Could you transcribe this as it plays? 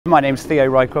My name's Theo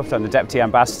Rycroft, I'm the Deputy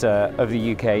Ambassador of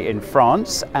the UK in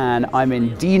France, and I'm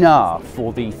in Dinard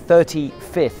for the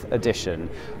 35th edition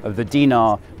of the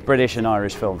Dinard British and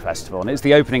Irish Film Festival. And it's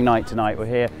the opening night tonight. We're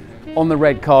here on the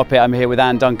red carpet. I'm here with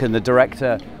Duncan, the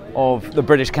Director of the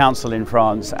British Council in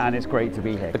France, and it's great to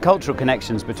be here. The cultural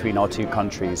connections between our two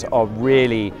countries are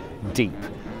really deep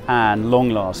and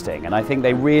long-lasting, and I think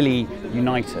they really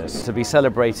unite us. To be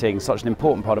celebrating such an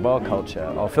important part of our culture,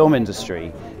 our film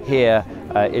industry, here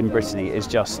in Brittany is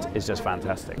just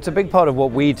fantastic. It's a big part of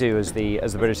what we do as the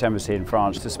British Embassy in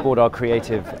France to support our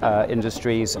creative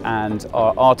industries and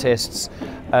our artists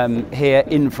here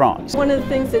in France. One of the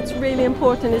things that's really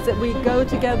important is that we go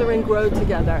together and grow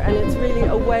together, and it's really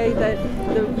a way that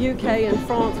the UK and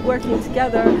France working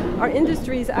together, our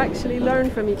industries actually learn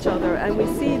from each other, and we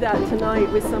see that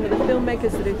tonight with some of the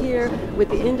filmmakers that are here, with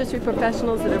the industry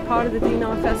professionals that are part of the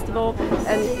Dinard Festival,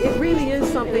 and it really is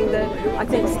something that I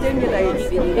think stimulates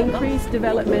increased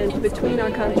development between our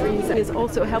countries and is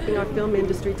also helping our film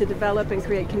industry to develop and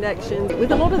create connections.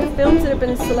 With a lot of the films that have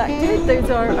been selected, those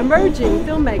are emerging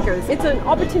filmmakers. It's an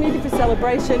opportunity for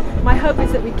celebration. My hope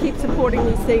is that we keep supporting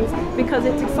these things because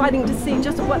it's exciting to see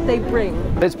just what they bring.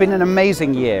 It's been an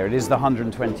amazing year. It is the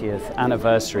 120th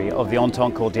anniversary of the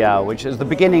Entente Cordiale, which is the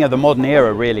beginning of the modern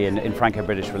era really in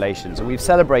Franco-British relations. And we've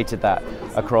celebrated that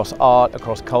across art,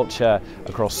 across culture,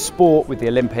 across sport with the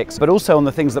Olympics, but also on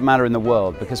the things that matter in the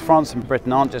world, because France and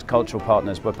Britain aren't just cultural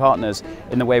partners, we're partners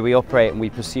in the way we operate and we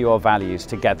pursue our values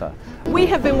together. We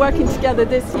have been working together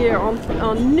this year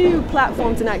on new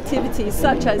platforms and activities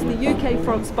such as the UK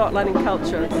France Spotlight in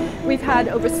Culture. We've had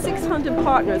over 600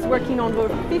 partners working on over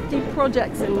 50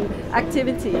 projects and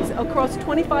activities across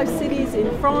 25 cities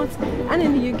in France and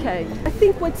in the UK. I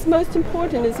think what's most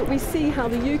important is that we see how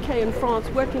the UK and France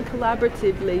working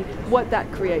collaboratively, what that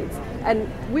creates. And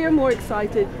we're more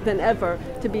excited than ever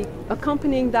to be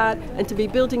accompanying that and to be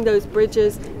building those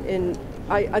bridges.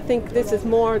 I think this is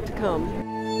more to come.